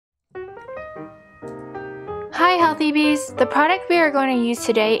Hi Healthy Bees! The product we are going to use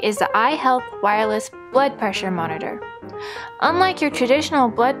today is the iHealth wireless blood pressure monitor. Unlike your traditional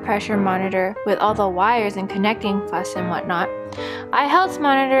blood pressure monitor with all the wires and connecting fuss and whatnot, iHealth's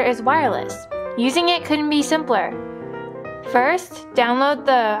monitor is wireless. Using it couldn't be simpler. First, download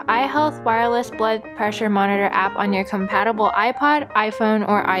the iHealth wireless blood pressure monitor app on your compatible iPod, iPhone,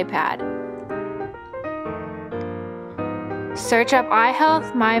 or iPad. Search up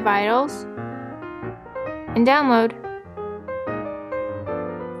iHealth My Vitals and download.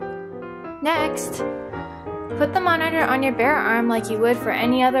 Next, put the monitor on your bare arm like you would for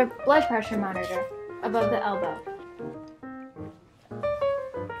any other blood pressure monitor, above the elbow.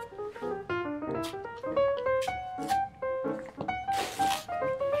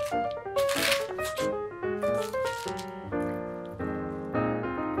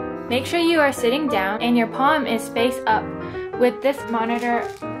 Make sure you are sitting down and your palm is face up with this monitor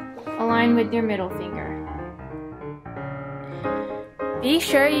aligned with your middle finger. Be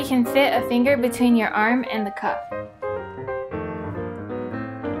sure you can fit a finger between your arm and the cuff.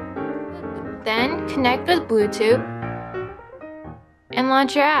 Then connect with Bluetooth and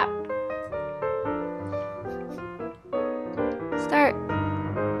launch your app. Start.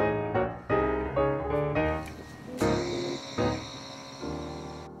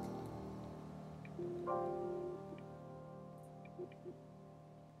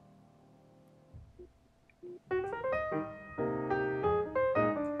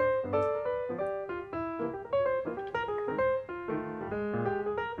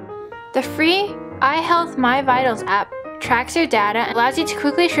 The free iHealth My Vitals app tracks your data and allows you to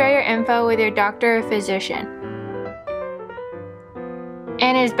quickly share your info with your doctor or physician.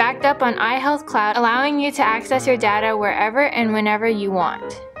 And is backed up on iHealth Cloud, allowing you to access your data wherever and whenever you want.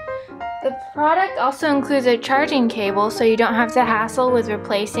 The product also includes a charging cable so you don't have to hassle with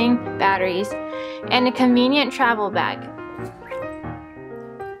replacing batteries, and a convenient travel bag.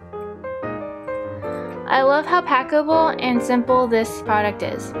 I love how packable and simple this product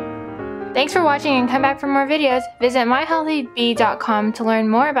is. Thanks for watching and come back for more videos. Visit myhealthybee.com to learn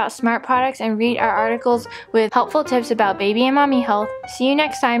more about smart products and read our articles with helpful tips about baby and mommy health. See you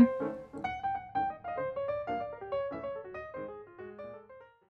next time.